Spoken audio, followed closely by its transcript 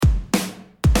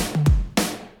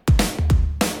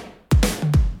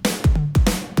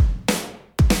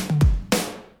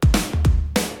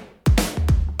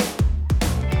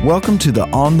Welcome to the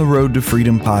On the Road to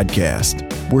Freedom podcast.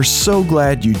 We're so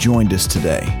glad you joined us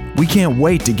today. We can't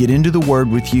wait to get into the Word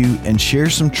with you and share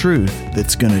some truth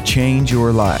that's going to change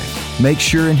your life. Make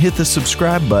sure and hit the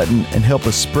subscribe button and help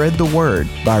us spread the word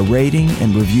by rating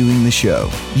and reviewing the show.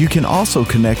 You can also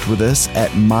connect with us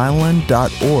at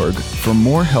mylan.org for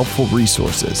more helpful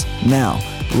resources. Now,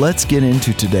 let's get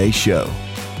into today's show.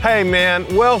 Hey man,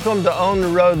 welcome to On the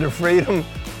Road to Freedom.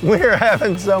 We're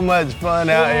having so much fun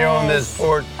out here on this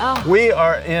porch. Oh. We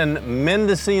are in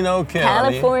Mendocino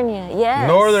County, California, yes.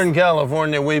 Northern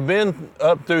California. We've been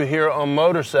up through here on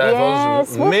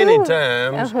motorcycles many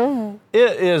times.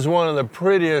 It is one of the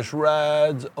prettiest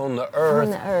rides on the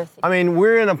earth. I mean,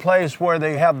 we're in a place where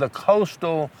they have the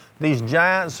coastal, these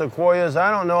giant sequoias.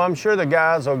 I don't know, I'm sure the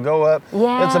guys will go up.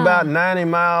 Yeah. It's about 90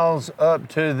 miles up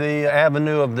to the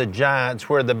Avenue of the Giants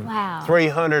where the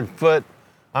 300-foot.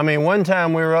 I mean, one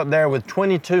time we were up there with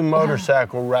 22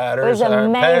 motorcycle riders, our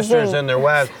pastors and their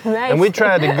wives, and we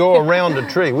tried to go around a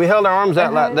tree. We held our arms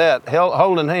out like that,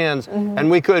 holding hands, and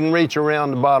we couldn't reach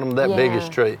around the bottom of that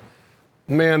biggest tree.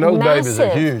 Man, those babies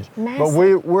are huge. But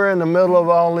we're in the middle of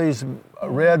all these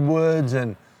redwoods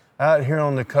and out here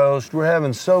on the coast. We're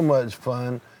having so much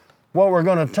fun. What we're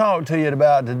going to talk to you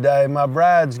about today, my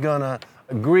bride's going to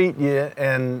greet you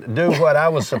and do what I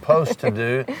was supposed to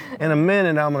do. In a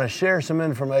minute, I'm going to share some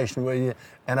information with you,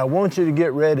 and I want you to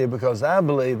get ready because I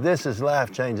believe this is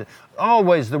life-changing.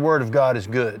 Always the Word of God is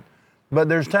good, but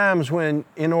there's times when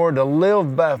in order to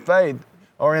live by faith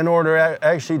or in order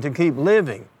actually to keep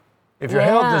living, if your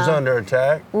health is under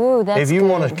attack, if you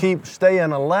want to keep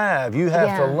staying alive, you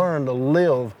have to learn to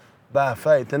live by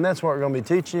faith, and that's what we're going to be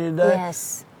teaching you today.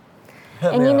 Yes.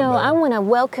 And you know, I want to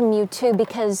welcome you too,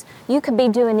 because you could be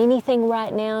doing anything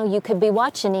right now. You could be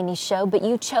watching any show, but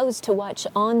you chose to watch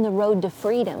On the Road to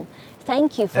Freedom.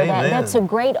 Thank you for that. That's a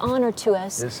great honor to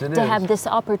us to have this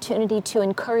opportunity to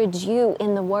encourage you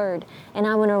in the Word. And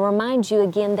I want to remind you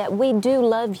again that we do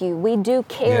love you. We do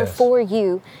care for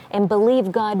you and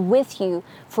believe God with you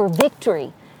for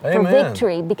victory. For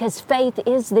victory, because faith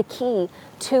is the key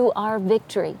to our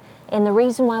victory. And the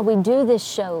reason why we do this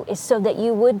show is so that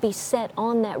you would be set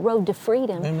on that road to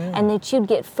freedom and that you'd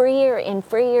get freer and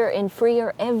freer and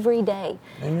freer every day.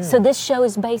 So this show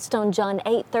is based on John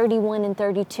 8:31 and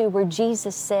 32, where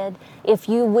Jesus said, if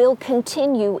you will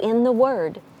continue in the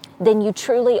Word, then you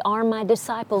truly are my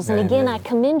disciples. And again, I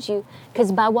commend you,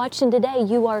 because by watching today,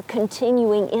 you are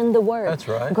continuing in the Word. That's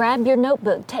right. Grab your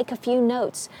notebook, take a few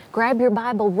notes, grab your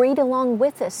Bible, read along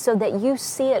with us so that you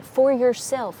see it for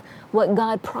yourself, what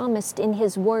God promised in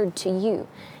His Word to you.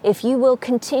 If you will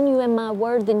continue in my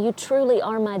Word, then you truly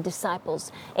are my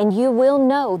disciples. And you will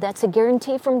know, that's a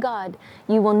guarantee from God,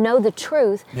 you will know the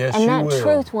truth, and that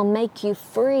truth will make you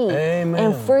free,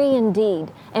 and free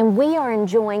indeed. And we are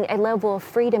enjoying a level of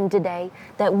freedom today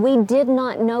that we did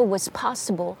not know was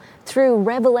possible through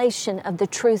revelation of the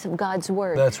truth of God's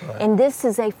Word. That's right. And this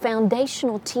is a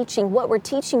foundational teaching. What we're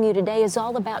teaching you today is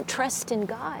all about trust in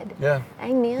God. Yeah.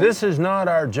 Amen. This is not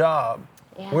our job.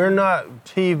 We're not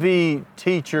TV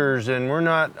teachers, and we're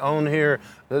not on here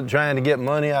trying to get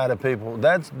money out of people.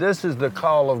 This is the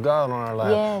call of God on our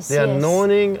life. The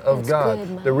anointing of God.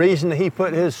 Good, the reason He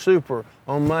put His super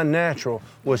on my natural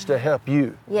was to help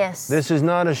you. Yes. This is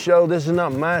not a show. This is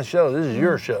not my show. This is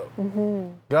your show.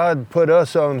 God put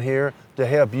us on here to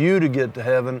help you to get to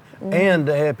heaven and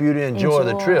to help you to enjoy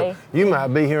the trip. You might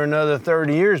be here another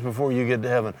 30 years before you get to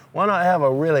heaven. Why not have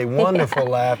a really wonderful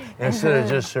life instead of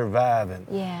just surviving?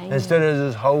 Instead of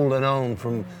just holding on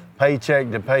from paycheck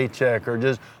to paycheck, or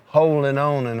just holding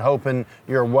on and hoping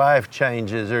your wife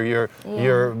changes or your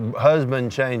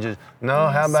husband changes. No,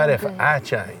 how about if I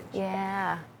change?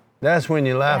 That's when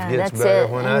your life gets better.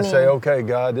 When I say, okay,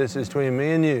 God, this is between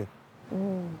me and you.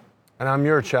 And I'm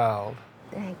your child.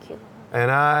 Thank you.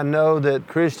 And I know that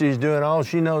Christy's doing all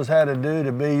she knows how to do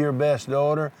to be your best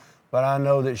daughter, but I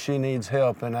know that she needs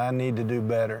help and I need to do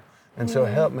better. And so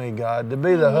help me, God, to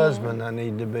be the husband I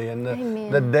need to be, and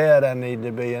the dad I need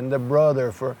to be, and the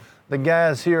brother for the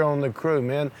guys here on the crew,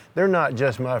 man. They're not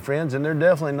just my friends, and they're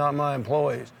definitely not my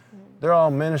employees. They're all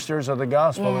ministers of the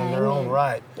gospel in their own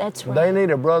right. That's right. They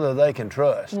need a brother they can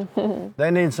trust.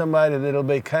 They need somebody that'll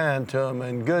be kind to them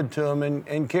and good to them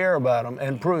and care about them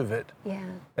and prove it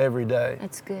every day.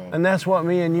 That's good. And that's what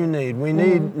me and you need. We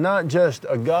need not just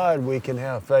a God we can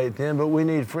have faith in, but we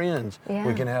need friends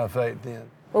we can have faith in.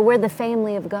 Well, we're the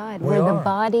family of God. We're the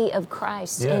body of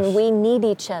Christ, and we need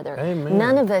each other.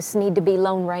 None of us need to be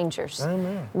lone rangers.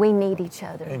 We need each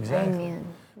other. Exactly.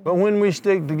 Amen. But when we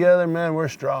stick together, man, we're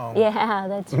strong. Yeah,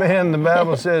 that's right. Man, the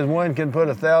Bible says one can put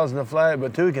 1,000 to flight,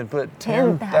 but two can put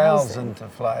 10,000 to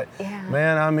flight. Yeah.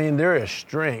 Man, I mean, there is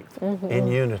strength in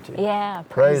unity. Yeah,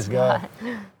 praise God.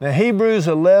 Now, Hebrews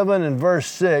 11 and verse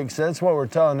 6, that's what we're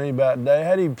talking about today.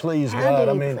 How do you please God?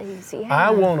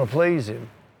 I want to please Him.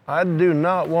 I do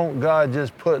not want God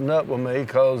just putting up with me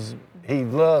because He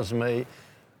loves me.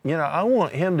 You know, I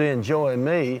want Him to enjoy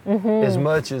me as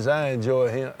much as I enjoy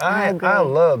Him. I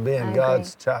love being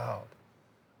God's child.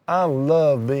 I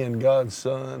love being God's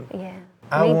son. Yeah,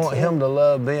 I want Him to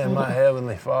love being my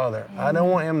Heavenly Father. I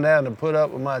don't want Him to have to put up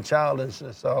with my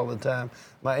childishness all the time,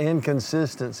 my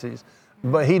inconsistencies.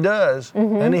 But He does,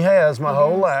 and He has my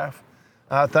whole life.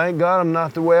 I thank God I'm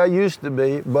not the way I used to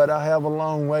be, but I have a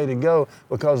long way to go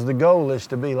because the goal is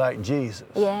to be like Jesus.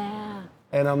 Yeah.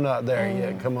 And I'm not there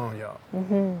yet. Come on, y'all.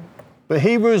 But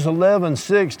Hebrews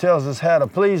 11:6 tells us how to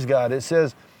please God. It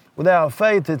says, without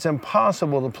faith, it's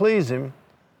impossible to please Him.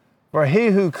 For he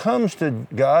who comes to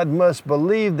God must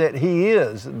believe that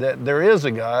that there is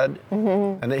a God,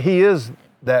 and that He is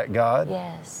that God.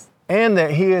 Yes. And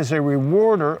that He is a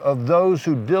rewarder of those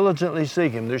who diligently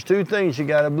seek Him. There's two things you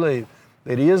got to believe.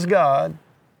 That He is God,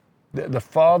 that the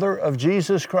Father of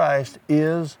Jesus Christ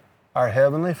is our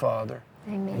Heavenly Father.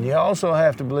 Amen. And you also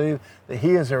have to believe that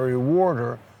He is a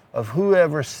rewarder of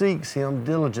whoever seeks Him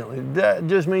diligently. That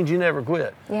just means you never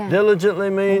quit. Yeah. Diligently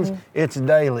means it's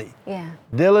daily. Yeah.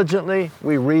 Diligently,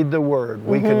 we read the Word.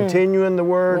 We continue in the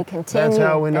Word. That's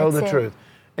how we know the truth.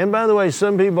 And by the way,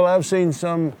 I've seen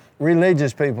some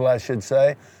religious people, I should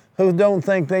say, who don't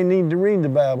think they need to read the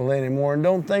Bible anymore and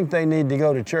don't think they need to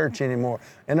go to church anymore.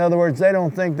 In other words, they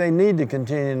don't think they need to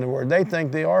continue in the Word. They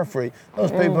think they are free. Those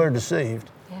people are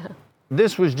deceived. Yeah.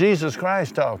 This was Jesus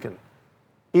Christ talking.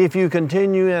 If you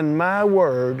continue in my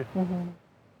Word,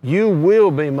 you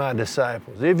will be my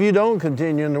disciples. If you don't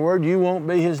continue in the Word, you won't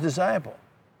be His disciple.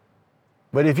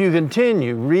 But if you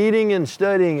continue reading and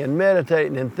studying and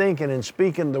meditating and thinking and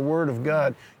speaking the Word of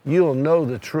God, you'll know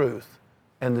the truth,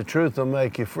 and the truth will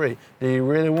make you free. Do you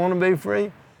really want to be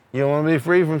free? You want to be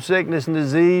free from sickness and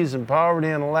disease and poverty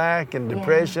and lack and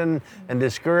depression and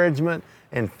discouragement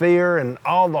and fear and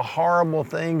all the horrible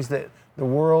things that the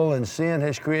world and sin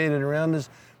has created around us.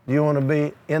 You want to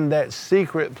be in that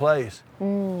secret place.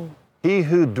 He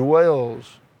who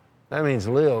dwells, that means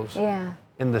lives,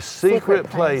 in the secret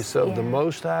place of the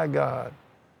Most High God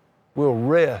will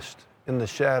rest in the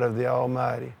shadow of the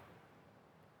Almighty.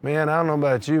 Man, I don't know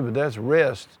about you, but that's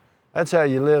rest. That's how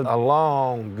you live a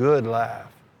long, good life.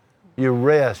 You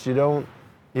rest. You don't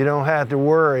have to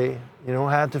worry. You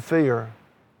don't have to fear.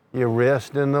 You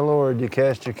rest in the Lord. You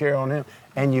cast your care on Him.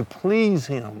 And you please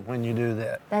Him when you do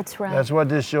that. That's right. That's what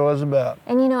this show is about.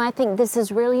 And you know, I think this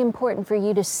is really important for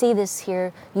you to see this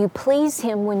here. You please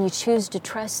Him when you choose to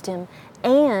trust Him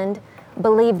and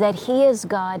believe that He is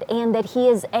God and that He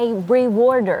is a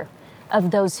rewarder of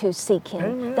those who seek Him.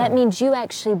 Amen. That means you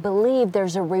actually believe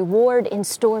there's a reward in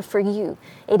store for you.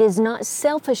 It is not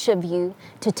selfish of you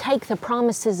to take the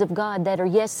promises of God that are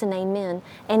yes and amen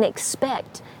and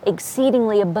expect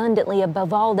exceedingly abundantly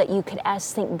above all that you could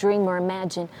ask, think, dream, or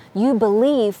imagine. You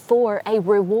believe for a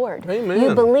reward. Amen.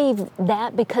 You believe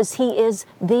that because He is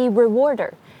the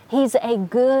rewarder. He's a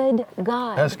good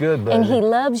God. That's good, baby. And He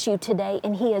loves you today,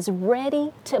 and He is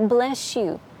ready to bless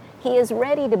you. He is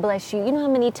ready to bless you. You know how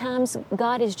many times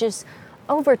God has just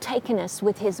overtaken us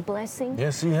with His blessing?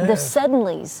 Yes, He has. The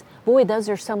suddenlies. Boy, those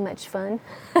are so much fun.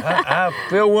 I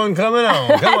feel one coming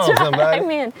on. Come on, somebody.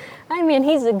 Amen. Amen.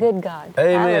 He's a good God.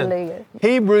 Amen. Hallelujah.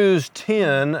 Hebrews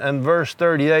 10 and verse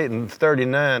 38 and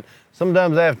 39.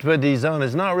 Sometimes I have to put these on.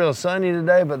 It's not real sunny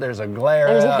today, but there's a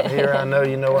glare out here. I know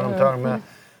you know what I'm talking about.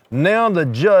 Now the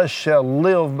just shall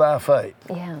live by faith.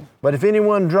 Yeah. But if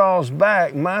anyone draws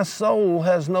back, my soul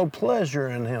has no pleasure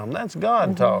in him. That's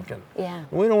God talking. Yeah.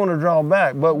 We don't want to draw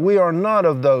back, but we are not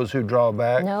of those who draw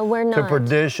back No, we're to not.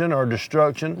 perdition or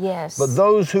destruction. Yes. But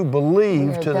those who believe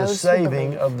We are to the those who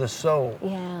saving believe. of the soul.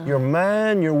 Yeah. Your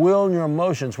mind, your will, and your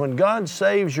emotions. When God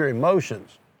saves your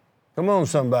emotions, come on,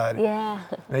 somebody. Yeah.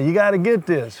 Now you got to get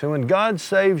this. When God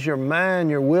saves your mind,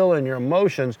 your will, and your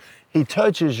emotions, He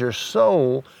touches your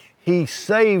soul. He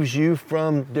saves you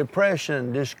from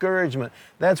depression, discouragement.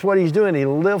 That's what He's doing. He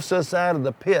lifts us out of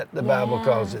the pit, the Bible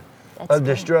calls it, of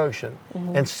destruction,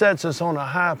 and sets us on a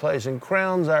high place and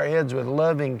crowns our heads with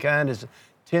loving kindness,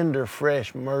 tender,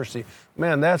 fresh mercy.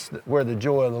 Man, that's where the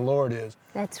joy of the Lord is.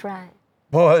 That's right.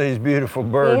 Boy, these beautiful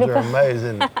birds are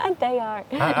amazing. They are.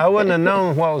 I wouldn't have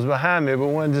known what was behind me, but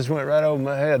one just went right over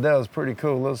my head. That was pretty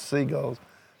cool, those seagulls.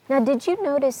 Now, did you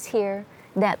notice here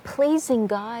that pleasing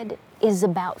God is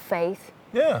about faith?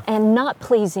 Yeah. And not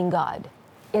pleasing God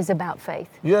is about faith.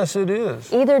 Yes, it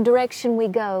is. Either direction we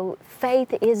go,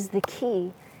 faith is the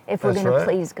key if we're going right. to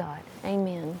please God.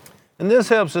 Amen. And this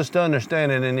helps us to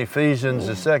understand it in Ephesians,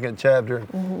 the 2nd chapter,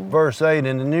 verse 8.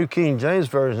 In the New King James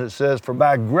Version, it says, "For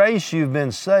by grace you've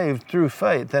been saved through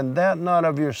faith, and that not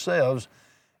of yourselves,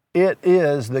 it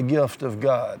is the gift of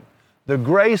God." The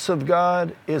grace of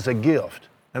God is a gift.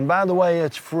 And by the way,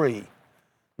 it's free.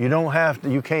 You don't have to,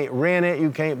 you can't rent it, you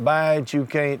can't buy it, you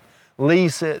can't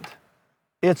lease it.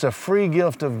 It's a free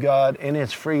gift of God, and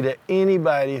it's free to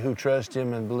anybody who trusts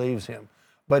Him and believes Him.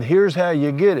 But here's how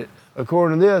you get it.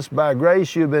 According to this, by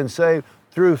grace you've been saved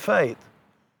through faith.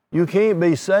 You can't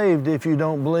be saved if you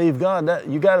don't believe God.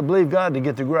 You got to believe God to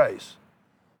get the grace.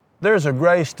 There's a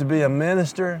grace to be a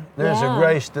minister. There's a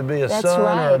grace to be a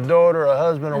son or a daughter, a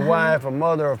husband, a wife, a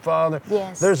mother, a father.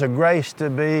 Yes. There's a grace to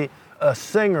be a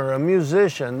singer, a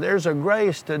musician. There's a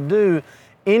grace to do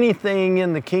anything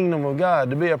in the kingdom of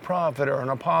God, to be a prophet or an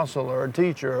apostle or a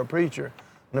teacher or a preacher,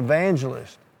 an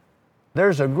evangelist.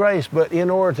 There's a grace, but in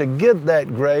order to get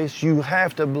that grace, you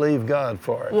have to believe God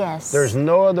for it. Yes. There's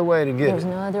no other way to get There's it.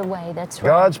 no other way, that's right.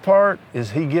 God's part is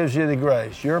He gives you the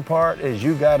grace. Your part is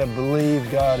you got to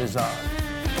believe God is on.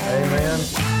 Amen.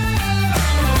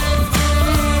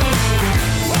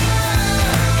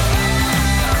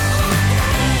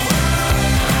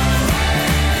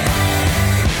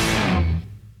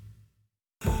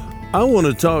 I want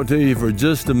to talk to you for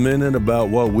just a minute about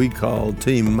what we call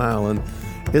Team Mylon.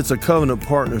 It's a covenant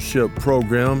partnership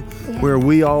program where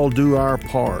we all do our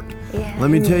part. Yeah.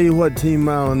 Let me tell you what Team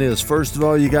Mylon is. First of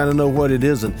all, you got to know what it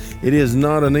isn't. It is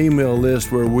not an email list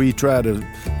where we try to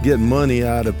get money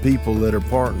out of people that are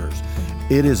partners.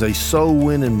 It is a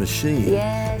soul-winning machine.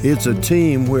 Yes. It's a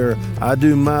team where I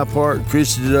do my part,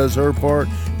 Christy does her part,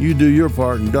 you do your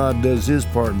part, and God does His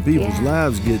part, and people's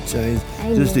lives get changed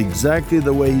just exactly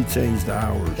the way He changed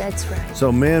ours. That's right. So,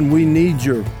 man, we need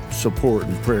your support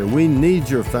and prayer. We need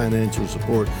your financial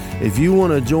support. If you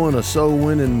want to join a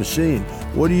soul-winning machine,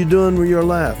 what are you doing with your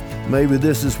life? Maybe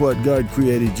this is what God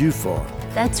created you for.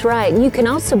 That's right. You can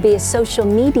also be a social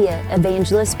media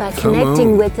evangelist by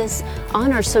connecting with us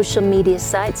on our social media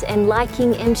sites and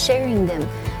liking and sharing them.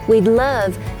 We'd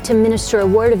love to minister a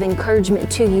word of encouragement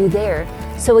to you there.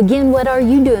 So again, what are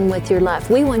you doing with your life?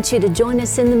 We want you to join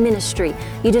us in the ministry.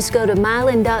 You just go to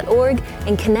mylon.org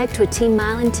and connect with Team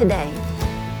Mylon today.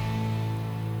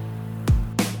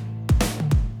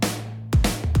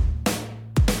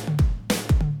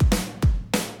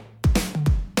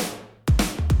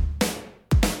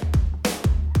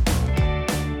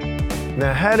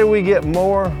 Now, how do we get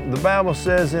more? The Bible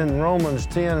says in Romans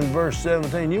 10 and verse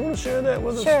 17. You want to share that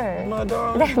with us, Sure. my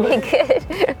darling? That'd be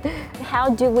good. How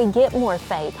do we get more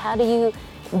faith? How do you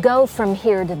go from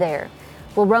here to there?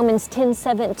 Well, Romans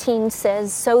 10:17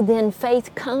 says, "So then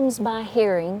faith comes by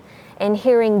hearing, and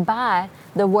hearing by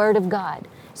the word of God."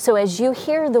 So as you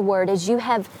hear the word, as you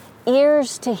have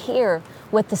ears to hear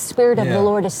what the Spirit of the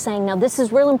Lord is saying. Now, this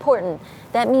is real important.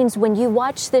 That means when you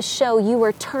watch this show, you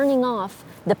are turning off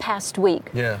the past week.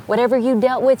 Yeah. Whatever you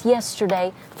dealt with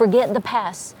yesterday, forget the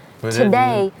past.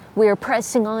 Today, we are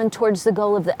pressing on towards the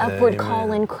goal of the upward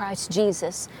call in Christ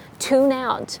Jesus. Tune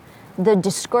out the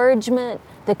discouragement,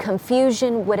 the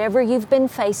confusion, whatever you've been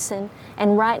facing,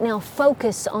 and right now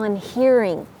focus on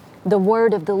hearing the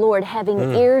word of the Lord,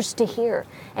 having ears to hear.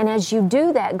 And as you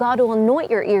do that, God will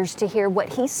anoint your ears to hear what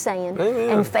He's saying,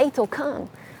 and faith will come.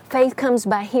 Faith comes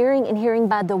by hearing, and hearing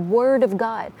by the Word of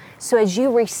God. So as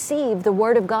you receive the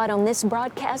Word of God on this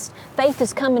broadcast, faith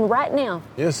is coming right now.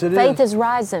 Yes, it is. Faith is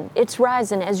rising. It's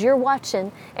rising. As you're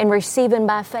watching and receiving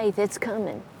by faith, it's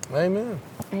coming. Amen.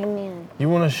 Amen. You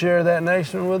want to share that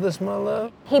next one with us, my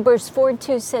love? Hebrews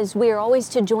 4:2 says we are always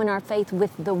to join our faith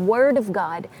with the Word of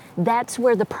God. That's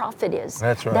where the profit is.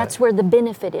 That's right. That's where the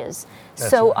benefit is.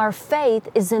 So our faith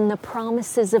is in the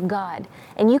promises of God.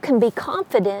 And you can be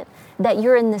confident that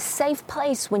you're in the safe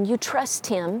place when you trust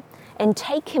Him and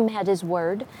take Him at His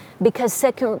word, because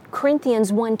 2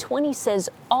 Corinthians 1:20 says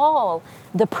all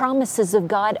the promises of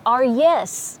God are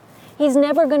yes. He's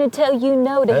never going to tell you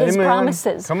no to His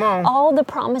promises. Come on. All the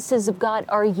promises of God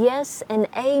are yes and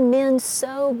amen,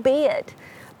 so be it.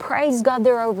 Praise God,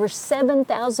 there are over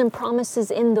 7,000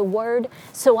 promises in the Word,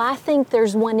 so I think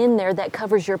there's one in there that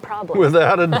covers your problem.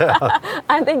 Without a doubt.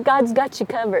 I think God's got you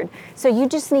covered. So you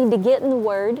just need to get in the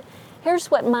Word. Here's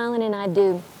what Mylon and I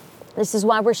do. This is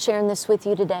why we're sharing this with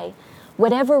you today.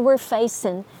 Whatever we're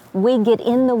facing, we get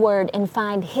in the Word and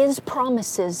find His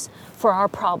promises for our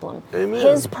problem. Amen.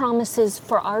 His promises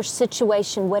for our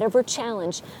situation, whatever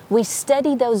challenge. We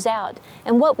study those out.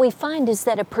 And what we find is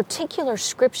that a particular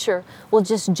scripture will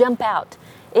just jump out.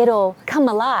 it'll come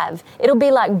alive. It'll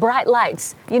be like bright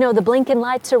lights, the blinking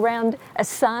lights around a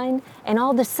sign, and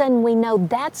all of a sudden we know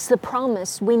that's the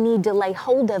promise we need to lay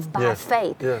hold of by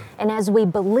faith. Yeah. And as we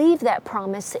believe that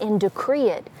promise and decree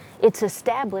it, it's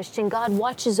established, and God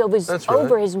watches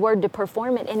over His word to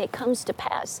perform it, and it comes to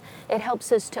pass. It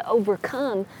helps us to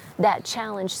overcome that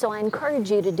challenge. So I encourage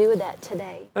you to do that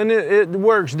today. And it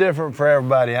works different for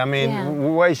everybody. I mean, the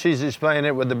way she's explaining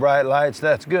it with the bright lights,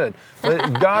 that's good.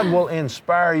 But God will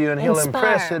inspire you, and He'll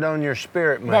impress it on your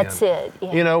spirit, man. That's it.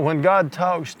 Yeah. When God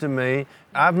talks to me,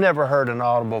 I've never heard an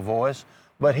audible voice,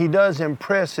 but He does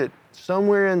impress it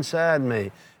somewhere inside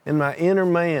me, in my inner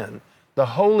man. The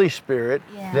Holy Spirit,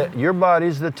 that your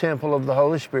body's the temple of the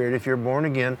Holy Spirit if you're born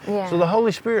again. Yeah. So the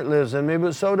Holy Spirit lives in me,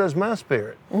 but so does my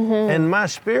spirit. And my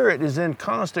spirit is in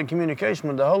constant communication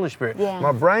with the Holy Spirit. Yeah.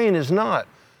 My brain is not,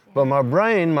 but my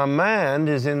mind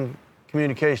is in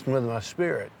communication with my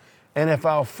spirit. And if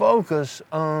I'll focus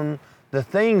on the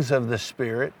things of the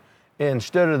Spirit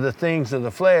instead of the things of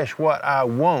the flesh, what I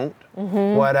want,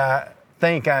 what I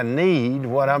think I need,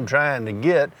 what I'm trying to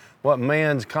get, what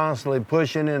man's constantly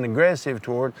pushing and aggressive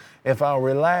toward, if I'll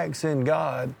relax in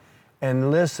God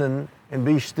and listen and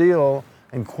be still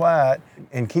and quiet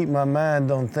and keep my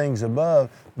mind on things above,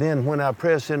 then when I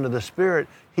press into the Spirit,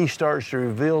 He starts to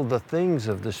reveal the things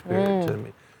of the Spirit to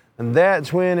me. And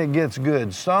that's when it gets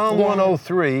good. Psalm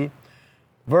 103,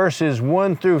 verses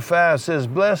 1 through 5 says,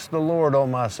 "Bless the Lord, O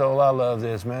my soul." I love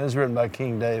this, man. It's written by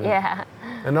King David. Yeah.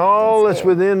 "And all that's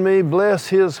within me, bless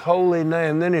His holy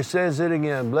name." Then he says it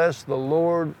again, "Bless the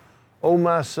Lord, O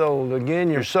my soul." Again,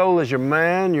 your soul is your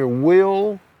mind, your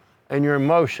will, and your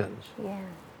emotions. Yeah.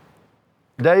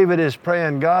 David is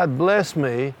praying, "God, bless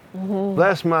me,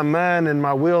 bless my mind and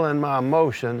my will and my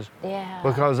emotions,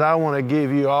 because I want to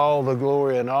give You all the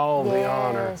glory and all the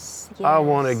honor. Yes. I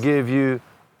want to give You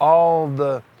all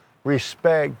the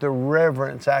respect, the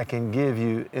reverence I can give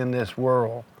You in this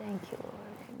world. Thank You, Lord.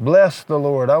 Bless the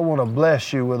Lord. I want to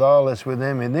bless You with all that's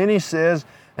within me." And then he says,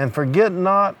 "And forget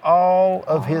not all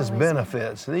of His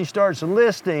benefits." And he starts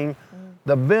listing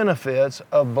the benefits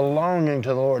of belonging to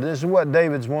the Lord. This is what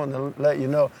David's wanting to let you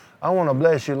know. I want to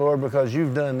bless You, Lord, because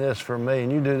You've done this for me,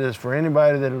 and You do this for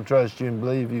anybody that will trust You and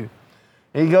believe You.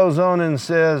 He goes on and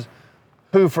says,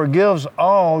 "Who forgives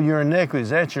all your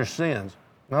iniquities." That's your sins.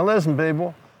 Now listen,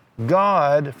 people,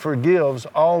 God forgives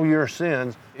all your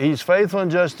sins. He's faithful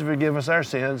and just to forgive us our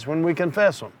sins when we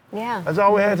confess them. Yeah. That's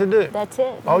all we have to do. That's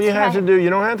it. All you have to do, you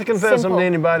don't have to confess them to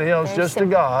anybody else, just to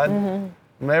God.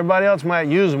 Everybody else might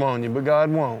use them on you, but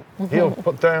God won't. He'll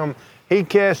put them, He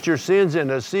cast your sins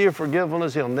into a sea of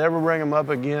forgetfulness. He'll never bring them up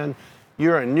again.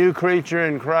 You're a new creature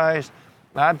in Christ.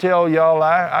 I tell y'all,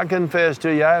 I confess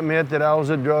to you, I admit that I was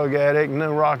a drug addict and a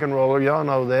rock and roller. Y'all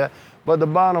know that. But the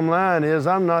bottom line is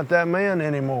I'm not that man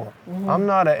anymore. I'm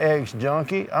not an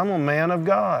ex-junkie. I'm a man of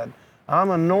God.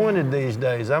 I'm anointed these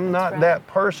days. I'm not that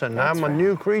person. I'm a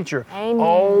new creature. Amen.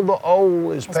 All the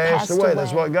old is passed away.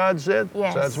 That's what God said.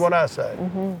 Yes. So that's what I say.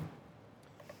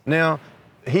 Now,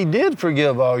 He did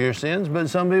forgive all your sins, but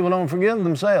some people don't forgive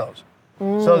themselves.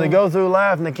 So they go through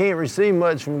life and they can't receive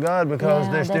much from God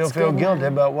because they still feel guilty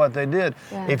about what they did.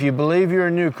 Yeah. If you believe you're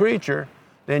a new creature,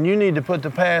 then you need to put the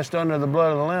past under the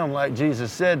blood of the Lamb, like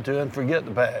Jesus said to, and forget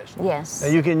the past. Yes. Now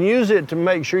you can use it to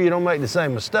make sure you don't make the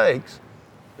same mistakes.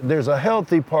 There's a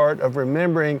healthy part of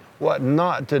remembering what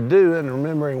not to do and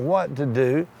remembering what to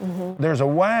do. There's a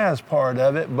wise part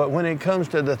of it, but when it comes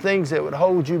to the things that would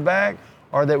hold you back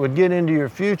or that would get into your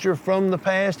future from the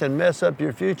past and mess up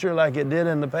your future like it did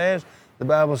in the past, the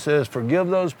Bible says forgive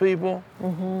those people,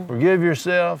 forgive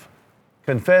yourself,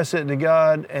 confess it to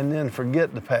God, and then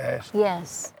forget the past.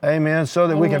 Yes. Amen. So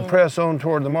that we can press on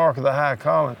toward the mark of the high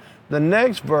calling. The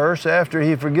next verse, after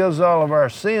He forgives all of our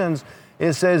sins,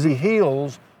 it says He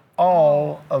heals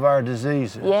all of our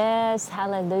diseases. Yes,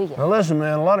 hallelujah. Now listen,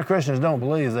 man, a lot of Christians don't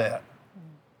believe that.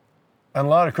 And a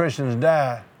lot of Christians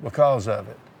die because of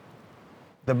it.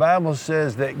 The Bible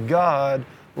says that God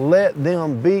let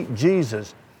them beat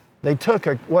Jesus. They took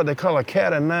what they call a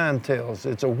cat o' nine tails.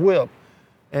 It's a whip.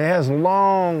 And it has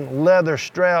long leather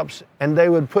straps, and they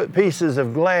would put pieces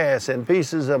of glass and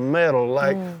pieces of metal,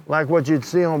 like what you'd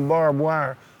see on barbed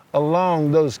wire,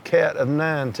 along those cat of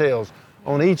nine tails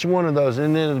on each one of those.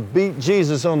 And then it'd beat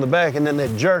Jesus on the back, and then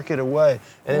they'd jerk it away,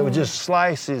 and it would just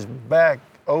slice His back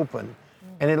open.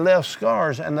 And it left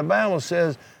scars. And the Bible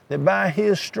says that by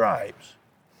His stripes,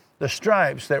 the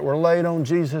stripes that were laid on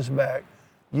Jesus' back,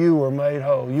 you were made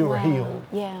whole. You were healed.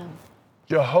 Yeah.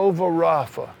 Jehovah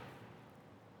Rapha,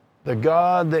 the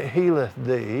God that healeth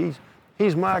thee,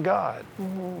 He's my God.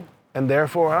 And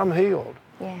therefore I'm healed.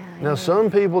 Yeah. Now some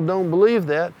people don't believe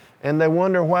that, And they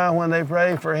wonder why when they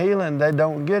pray for healing, they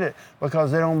don't get it,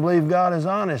 because they don't believe God is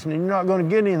honest. And you're not going to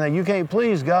get anything. You can't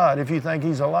please God if you think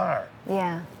He's a liar.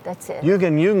 Yeah, that's it. You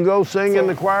can go sing in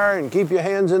the choir and keep your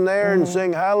hands in there and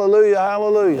sing hallelujah,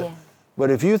 hallelujah. Yeah. But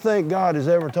if you think God has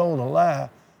ever told a lie,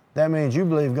 that means you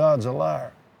believe God's a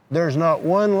liar. There's not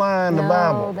one lie in the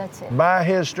Bible. That's it. By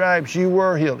His stripes you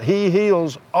were healed. He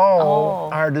heals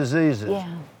all our diseases.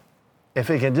 Yeah. If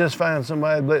He can just find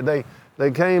somebody,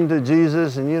 they came to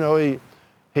Jesus, and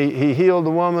He healed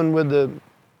the woman with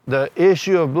the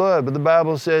issue of blood, but the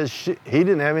Bible says He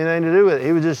didn't have anything to do with it.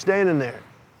 He was just standing there.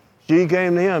 She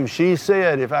came to Him. She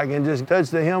said, if I can just touch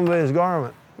the hem of His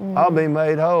garment, I'll be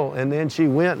made whole. And then she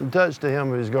went and touched the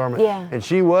hem of His garment, and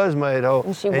she was made whole.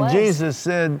 And Jesus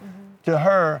said to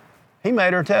her, He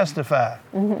made her testify.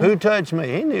 Who touched me?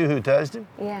 He knew who touched Him.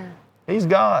 Yeah. He's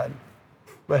God.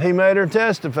 But He made her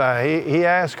testify. He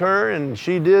asked her, and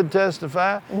she did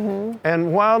testify.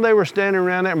 And while they were standing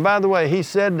around there, and by the way, He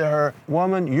said to her,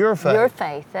 woman, your faith. Your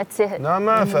faith, that's it. Not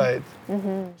my faith.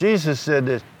 Jesus said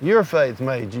this, your faith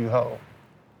made you whole.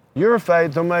 Your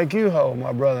faith will make you whole,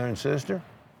 my brother and sister.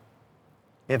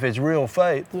 If it's real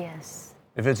faith. Yes.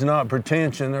 If it's not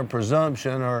pretension or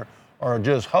presumption or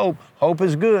just hope. Hope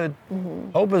is good.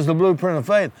 Hope is the blueprint of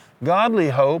faith. Godly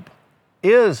hope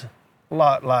is a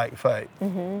lot like faith.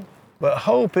 But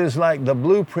hope is like the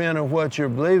blueprint of what you're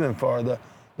believing for,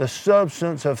 the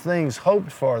substance of things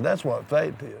hoped for. That's what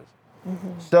faith is.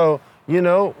 So,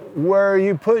 where are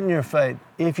you putting your faith?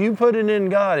 If you put it in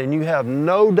God and you have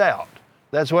no doubt,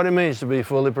 that's what it means to be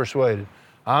fully persuaded.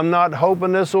 I'm not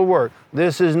hoping this will work.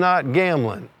 This is not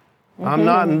gambling. I'm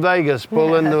not in Vegas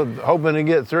hoping to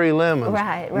get 3 lemons.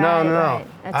 Right. No.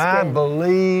 I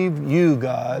believe you,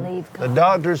 God. The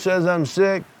doctor says I'm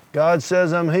sick. God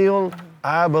says I'm healed.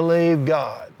 I believe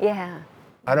God. Yeah.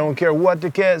 I don't care what the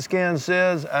CAT scan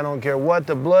says. I don't care what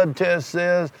the blood test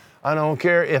says. I don't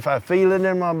care if I feel it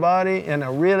in my body. And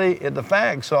the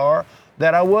facts are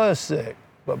that I was sick.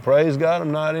 But praise God,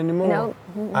 I'm not anymore.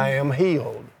 Nope. I am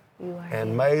healed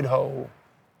and made whole.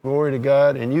 Glory to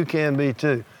God, and you can be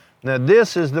too. Now,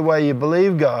 this is the way you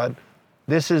believe God.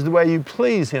 This is the way you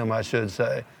please Him, I should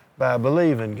say, by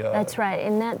believing God. That's right,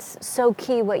 and that's so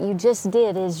key. What you just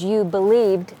did is you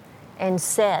believed and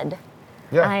said,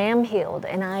 I am healed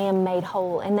and I am made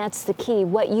whole, and that's the key.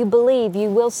 What you believe, you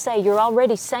will say. You're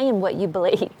already saying what you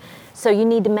believe. So you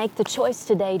need to make the choice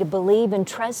today to believe and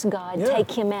trust God,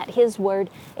 take Him at His word,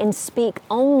 and speak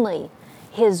only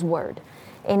His word.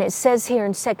 And it says here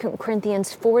in 2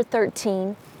 Corinthians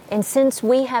 4:13, and since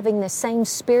we, having the same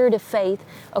spirit of faith,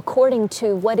 according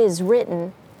to what is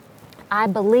written, I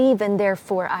believe and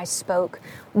therefore I spoke,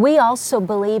 we also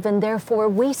believe and therefore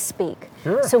we speak.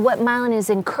 Sure. So what Mylon is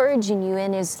encouraging you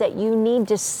in is that you need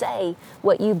to say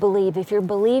what you believe. If you're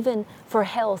believing for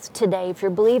health today, if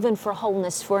you're believing for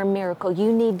wholeness, for a miracle,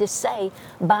 you need to say,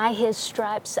 by His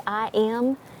stripes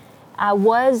I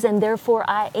was, and therefore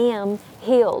I am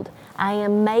healed. I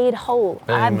am made whole.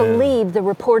 Amen. I believe the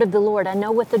report of the Lord. I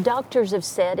know what the doctors have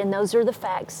said, and those are the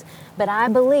facts. But I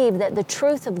believe that the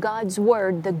truth of God's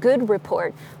word, the good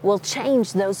report, will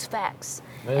change those facts.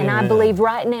 Amen. And I believe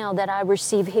right now that I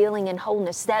receive healing and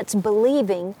wholeness. That's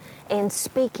believing and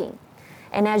speaking.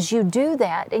 And as you do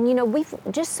that, and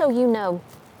just so you know,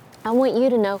 I want you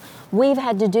to know, we've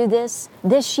had to do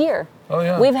this year. Oh,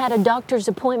 yeah. We've had a doctor's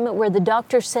appointment where the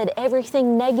doctor said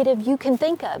everything negative you can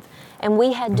think of. And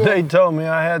we had to... They told me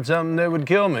I had something that would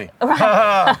kill me.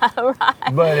 Right.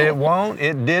 But it won't,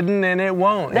 it didn't, and it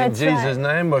won't. That's in Jesus'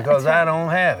 name, because I don't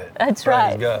have it. That's Praise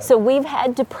right. God. So we've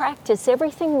had to practice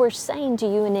everything we're saying to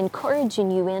you and encouraging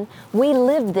you in. We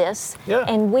live this,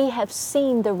 and we have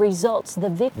seen the results, the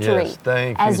victory,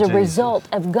 as a result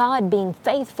of God being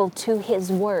faithful to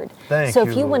His word. So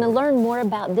if you want to learn more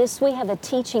about this, we have a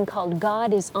teaching called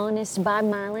God is Honest by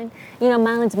Mylon.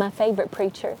 Mylon's my favorite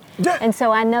preacher. And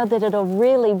so I know that it'll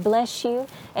really bless you.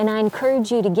 And I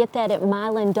encourage you to get that at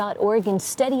mylon.org and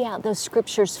study out those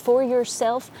scriptures for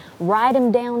yourself. Write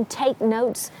them down, take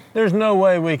notes. There's no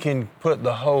way we can put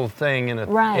the whole thing in a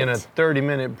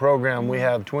 30-minute program. We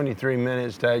have 23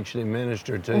 minutes to actually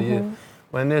minister to you.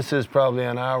 When this is probably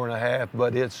an hour and a half,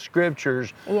 but it's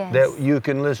scriptures that you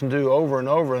can listen to over and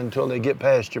over until they get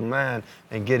past your mind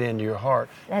and get into your heart.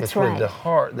 It's with the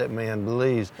heart that man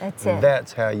believes.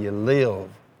 That's how you live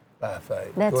by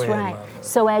faith. That's right.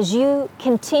 So as you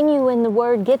continue in the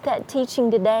Word, get that teaching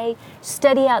today,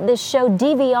 study out this show,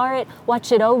 DVR it,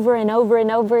 watch it over and over and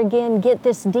over again, get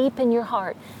this deep in your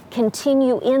heart.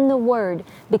 Continue in the Word,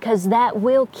 because that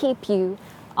will keep you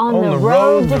on the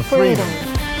road to freedom.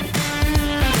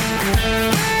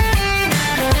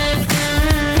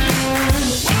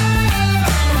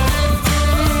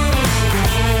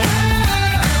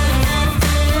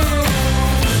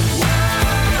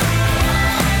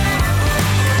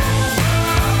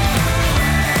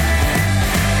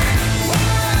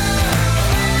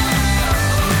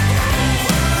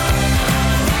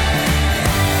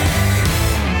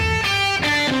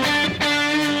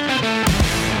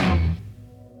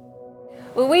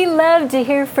 love to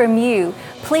hear from you.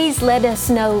 Please let us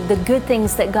know the good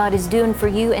things that God is doing for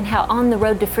you and how On the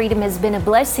Road to Freedom has been a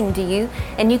blessing to you.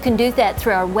 And you can do that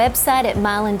through our website at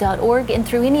Milan.org and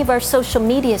through any of our social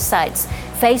media sites,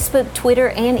 Facebook,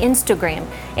 Twitter, and Instagram.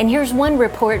 And here's one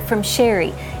report from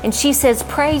Sherry. And she says,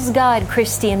 praise God,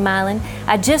 Christy and Milan.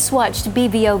 I just watched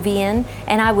BVOVN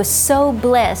and I was so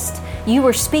blessed. You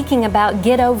were speaking about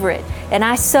get over it. And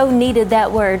I so needed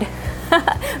that word.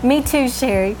 Me too,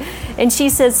 Sherry. And she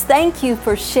says, thank you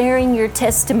for sharing your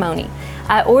testimony.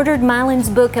 I ordered Milan's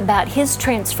book about his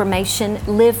transformation,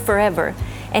 Live Forever,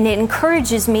 and it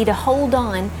encourages me to hold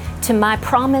on to my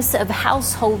promise of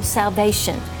household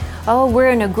salvation. Oh, we're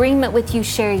in agreement with you,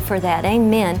 Sherry, for that.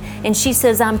 Amen. And she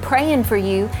says, I'm praying for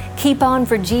you. Keep on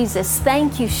for Jesus.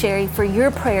 Thank you, Sherry, for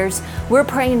your prayers. We're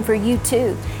praying for you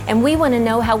too. And we want to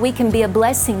know how we can be a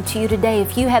blessing to you today.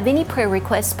 If you have any prayer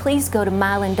requests, please go to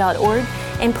Milan.org.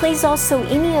 And please also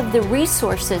any of the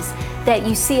resources that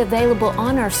you see available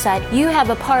on our site. You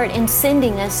have a part in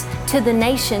sending us to the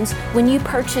nations when you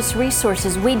purchase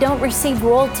resources. We don't receive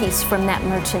royalties from that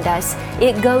merchandise.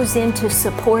 It goes into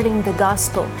supporting the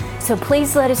gospel. So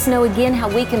please let us know again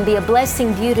how we can be a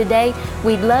blessing to you today.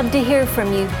 We'd love to hear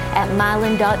from you at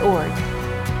Milan.org.